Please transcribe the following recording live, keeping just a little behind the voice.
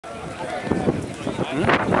Hey?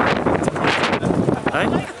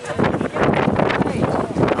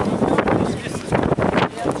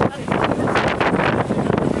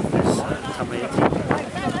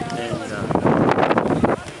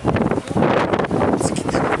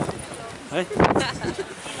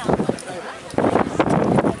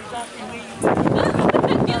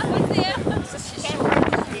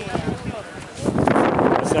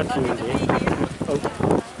 What's that doing there? Oh.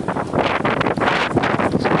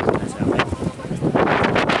 That's our mate.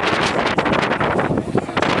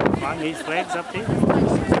 Right, these flags up there.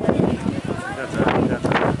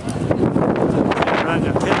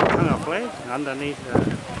 Got a flag underneath the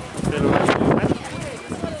Federation flag.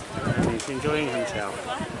 And he's enjoying himself.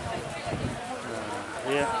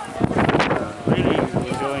 Really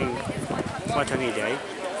enjoying Waitangi Day,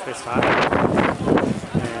 first time,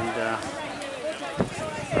 and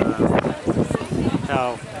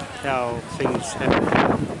how things happen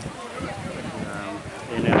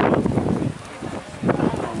in our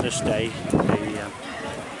on this day, the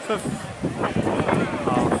 5th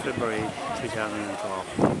of February 2012.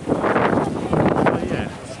 So yeah,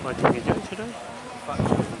 it's Waitangi Day today,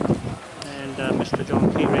 and Mr. John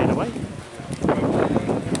Key ran away.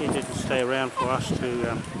 He didn't stay around for us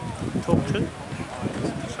to talk to,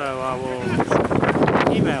 so I will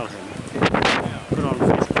email him, put on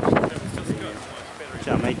Facebook. It's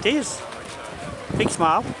our mate Des, big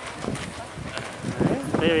smile.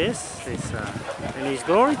 There he is, he's in his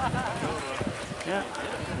glory. Yeah,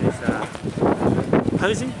 he's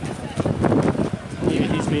posing.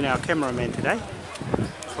 He's been our cameraman today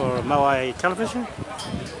for Moai television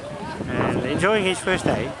and enjoying his first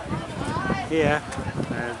day here.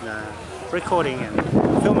 And recording and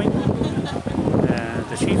filming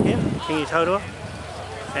the chief here, Kingi Taurua,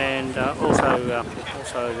 and also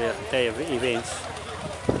the day of events.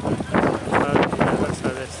 So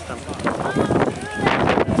that's